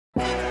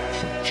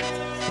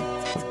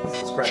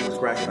What's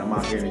cracking? I'm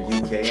out here in the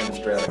UK. I'm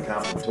straight out of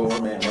Compton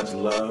tour, man. Much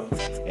love.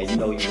 And you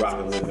know you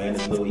rocking with, man.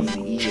 It's little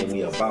eazy-e, and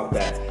we about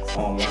that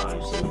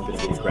online. So we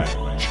finna get it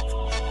cracking, man.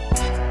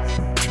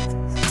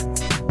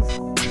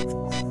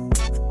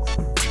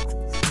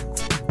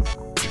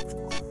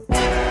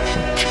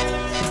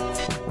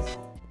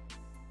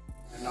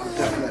 No,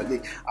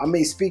 definitely. I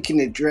mean,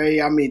 speaking of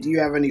Dre, I mean, do you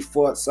have any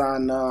thoughts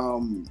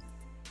on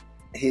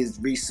his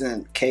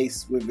recent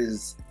case with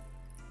his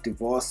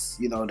divorce?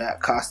 You know,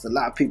 that cost a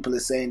lot of people are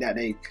saying that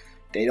they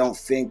don't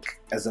think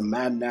as a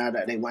man now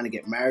that they want to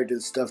get married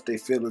and stuff. They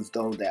feel as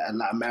though that a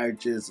lot of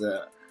marriages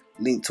are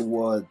linked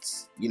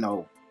towards, you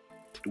know,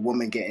 the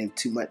woman getting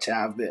too much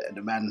out of it and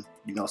the man,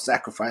 you know,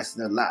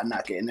 sacrificing a lot and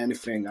not getting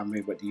anything. I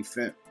mean, what do you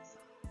think?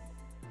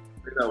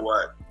 You know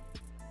what?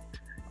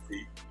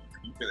 See,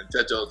 you finna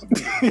touch on some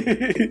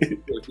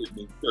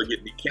you'll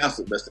get me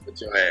canceled messing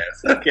with your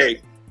ass.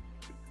 Okay.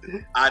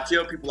 I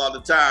tell people all the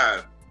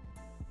time,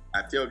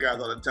 I tell guys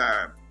all the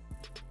time,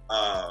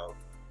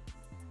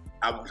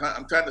 I'm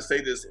trying to say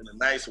this in a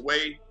nice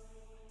way.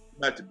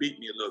 You have to beat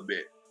me a little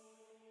bit,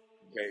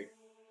 okay?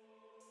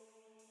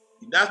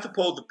 You're not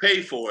supposed to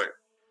pay for it.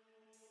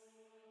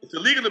 It's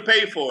illegal to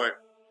pay for it,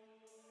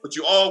 but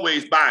you're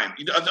always buying.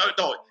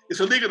 No, it's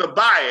illegal to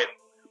buy it,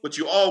 but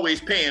you're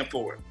always paying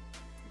for it,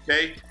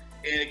 okay?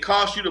 And it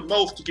costs you the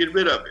most to get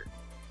rid of it,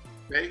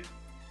 okay?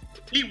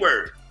 Key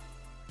word.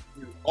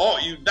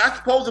 You're not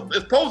supposed to.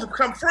 It's supposed to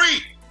come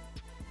free.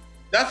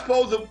 Not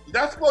supposed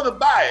to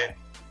buy it,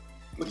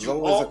 but you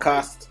always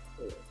cost.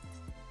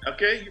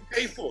 Okay, you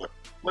pay for it.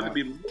 Whether it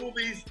be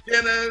movies,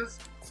 dinners,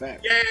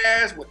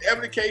 gas,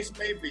 whatever the case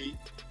may be.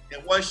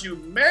 And once you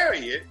marry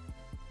it,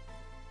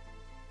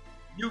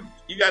 you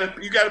gotta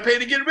pay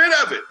to get rid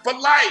of it for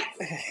life.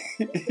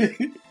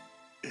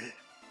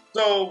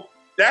 So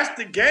that's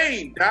the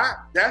game,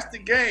 Doc. That's the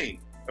game.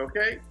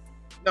 Okay.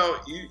 No,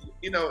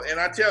 you know, and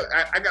I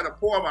got a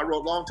poem I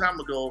wrote a long time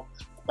ago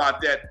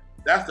about that.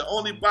 That's the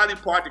only body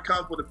part that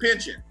comes with a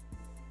pension.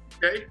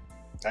 Okay?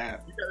 Damn.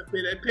 You gotta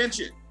pay that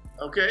pension.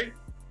 Okay?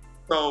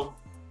 So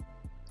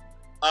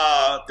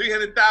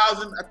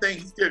 300,000, I think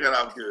he still got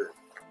off good.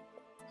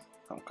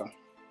 Okay.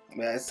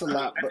 Yeah, it's a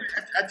lot, but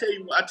I tell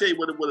you what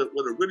it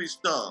really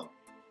stung.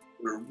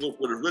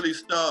 What it really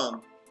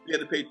stung, we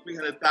had to pay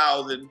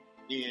 300,000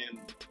 in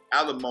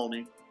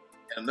alimony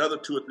and another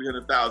 200,000 or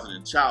 300,000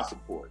 in child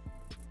support.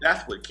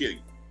 That's what killed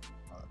you.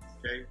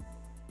 Okay?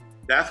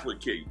 That's what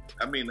killed you.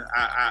 I mean,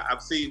 I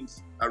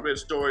read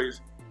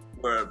stories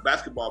where a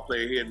basketball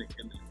player here in the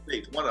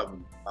States, one of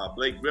them,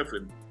 Blake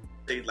Griffin,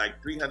 paid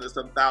like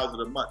 300,000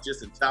 a month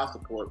just in child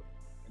support.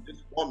 And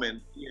this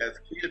woman he has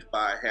kids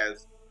by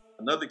has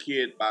another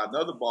kid by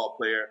another ball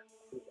player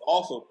who's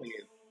also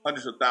paying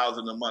hundreds of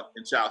thousands a month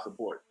in child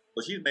support.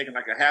 So she's making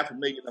like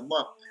 $500,000 a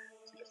month.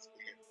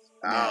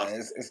 Yeah,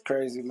 it's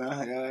crazy,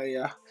 man.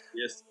 Yeah.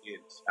 Just in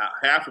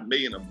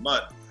 $500,000 a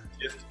month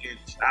just in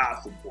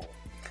child support.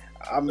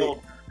 I mean,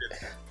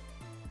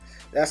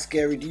 that's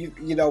scary.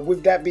 You know,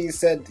 with that being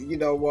said, you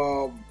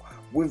know,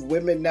 with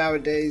women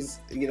nowadays,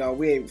 you know,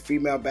 we ain't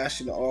female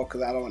bashing at all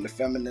because I don't want the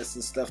feminists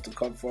and stuff to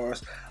come for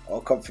us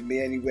or come for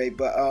me anyway.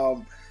 But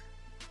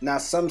now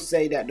some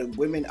say that the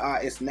women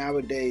artists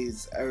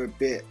nowadays are a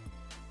bit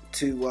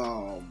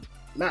too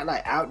not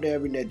like out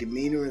there in their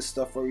demeanor and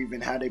stuff or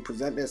even how they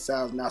present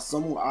themselves. Now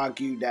some will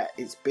argue that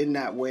it's been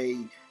that way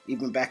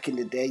even back in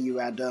the day. You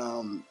had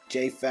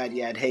J-Fad,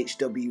 you had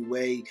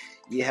HWA,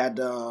 you had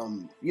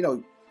you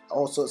know,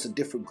 all sorts of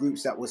different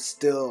groups that was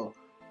still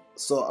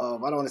sort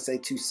of, I don't want to say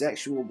too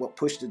sexual, but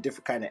pushed a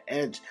different kind of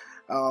edge.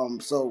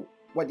 So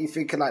what do you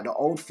think of like the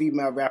old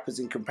female rappers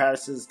in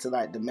comparisons to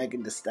like the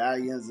Megan Thee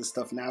Stallions and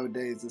stuff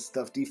nowadays and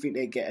stuff? Do you think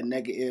they get a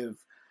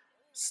negative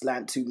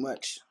slant too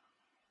much?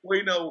 Well,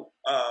 you know,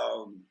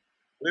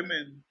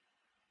 women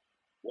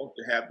want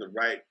to have the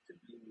right to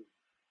do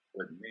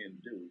what men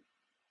do,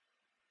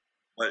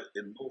 but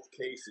in most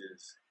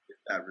cases,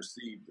 it's not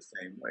received the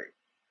same way.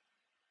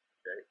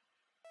 Okay,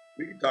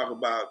 we can talk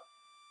about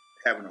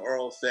having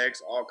oral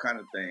sex, all kind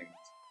of things.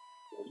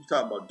 When you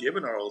talk about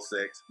giving oral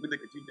sex, we look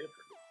at you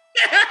differently.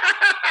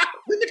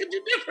 We look at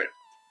you different.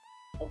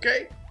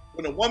 Okay,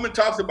 when a woman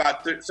talks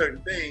about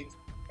certain things,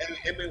 and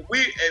I mean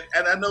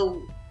and I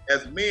know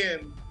as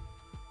men,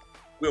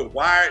 we're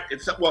wired.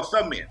 Some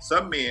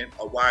men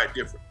are wired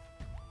different.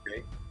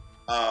 Okay,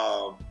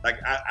 like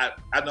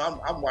I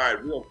know I'm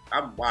wired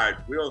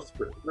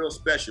real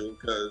special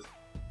because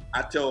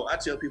I tell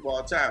people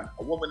all the time,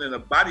 a woman in a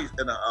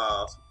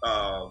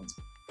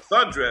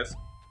sundress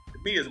to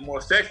me is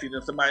more sexy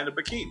than somebody in a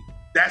bikini.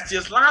 That's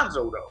just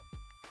Lonzo though.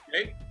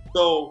 Okay,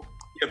 so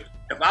if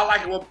I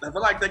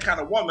like that kind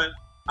of woman,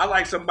 I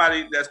like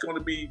somebody that's going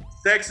to be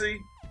sexy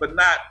but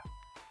not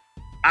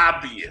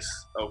obvious.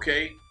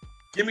 Okay.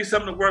 Give me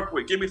something to work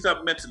with. Give me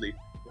something mentally.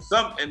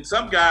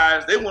 Some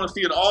guys, they want to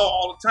see it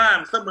all the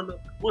time. Some of them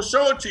will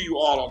show it to you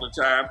all the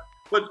time.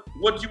 But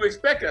what do you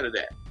expect out of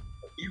that?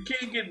 You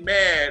can't get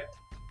mad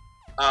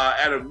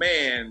at a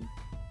man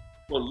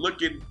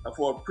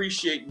for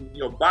appreciating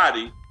your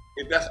body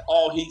if that's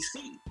all he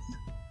sees.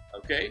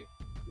 Okay?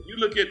 When you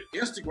look at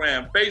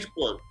Instagram,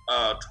 Facebook,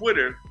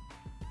 Twitter,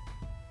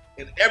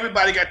 and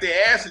everybody got their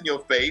ass in your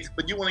face,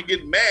 but you want to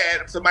get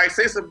mad if somebody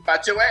says something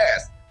about your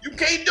ass. You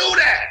can't do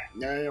that.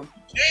 Yeah. You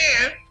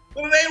can,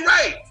 but it ain't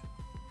right.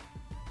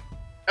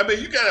 I mean,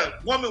 you got a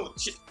woman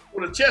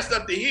with a chest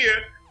up to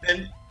here,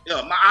 and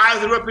my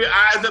eyes are up here,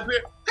 eyes up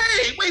here.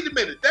 Hey, wait a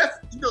minute. That's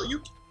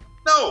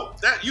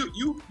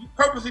you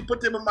purposely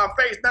put them in my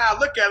face. Now I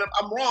look at them,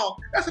 I'm wrong.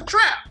 That's a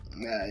trap.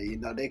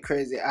 Yeah, they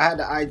crazy. I had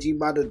an IG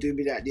model do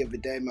me that the other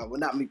day, man. Well,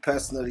 not me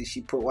personally.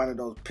 She put one of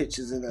those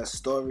pictures in her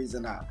stories,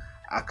 and I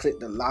clicked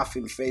the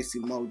laughing face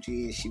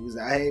emoji, and she was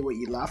like, "Hey, what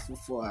you laughing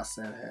for?" I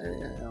said,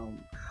 "Hey,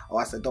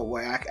 I said, don't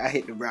worry, I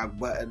hit the wrong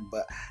button."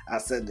 But I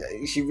said,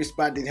 she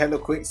responded hella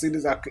quick as soon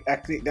as I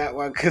clicked that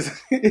one, because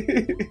how do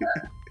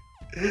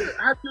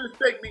you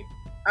expect me?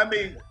 I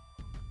mean,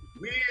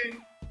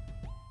 men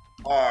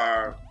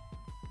are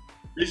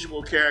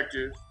visual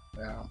characters.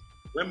 Yeah.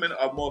 Women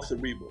are more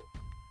cerebral.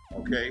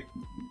 Okay,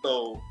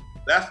 so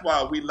that's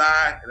why we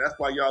lie, and that's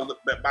why y'all look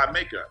at my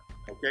makeup.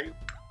 Okay,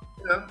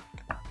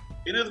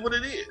 it is what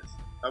it is.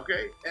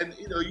 Okay, and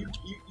you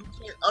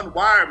can't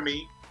unwire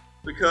me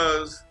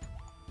because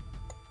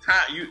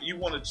time. You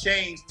want to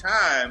change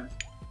times.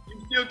 You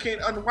still can't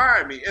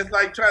unwire me. It's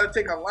like trying to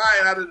take a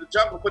lion out of the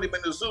jungle, put him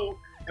in the zoo,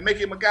 and make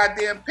him a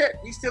goddamn pet.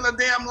 He's still a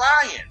damn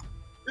lion.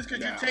 Just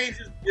because you change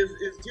his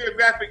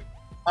geographic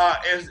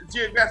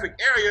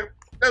area,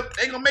 that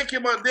ain't gonna make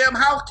him a damn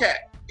house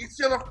cat. He's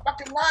still a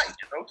fucking lion,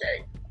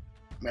 okay?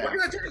 Man. What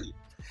can I tell you?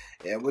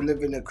 Yeah, we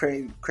live in a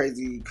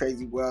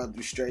crazy world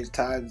with strange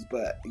times,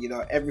 but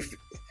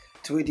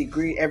to a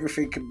degree,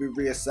 everything can be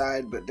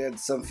reassigned, but then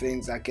some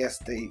things, I guess,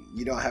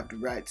 you don't have the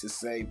right to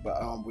say, but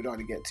we don't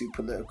want to get too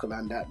political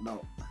on that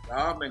note.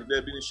 Nah, man,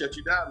 they'll be to shut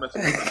you down,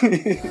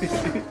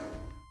 messing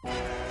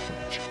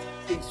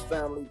Peace,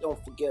 family.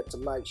 Don't forget to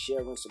like, share,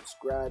 and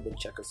subscribe, and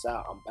check us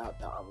out on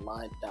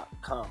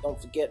about.online.com.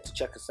 Don't forget to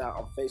check us out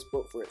on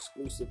Facebook for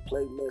exclusive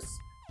playlists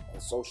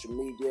and social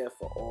media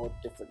for all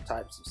different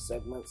types of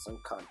segments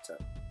and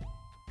content.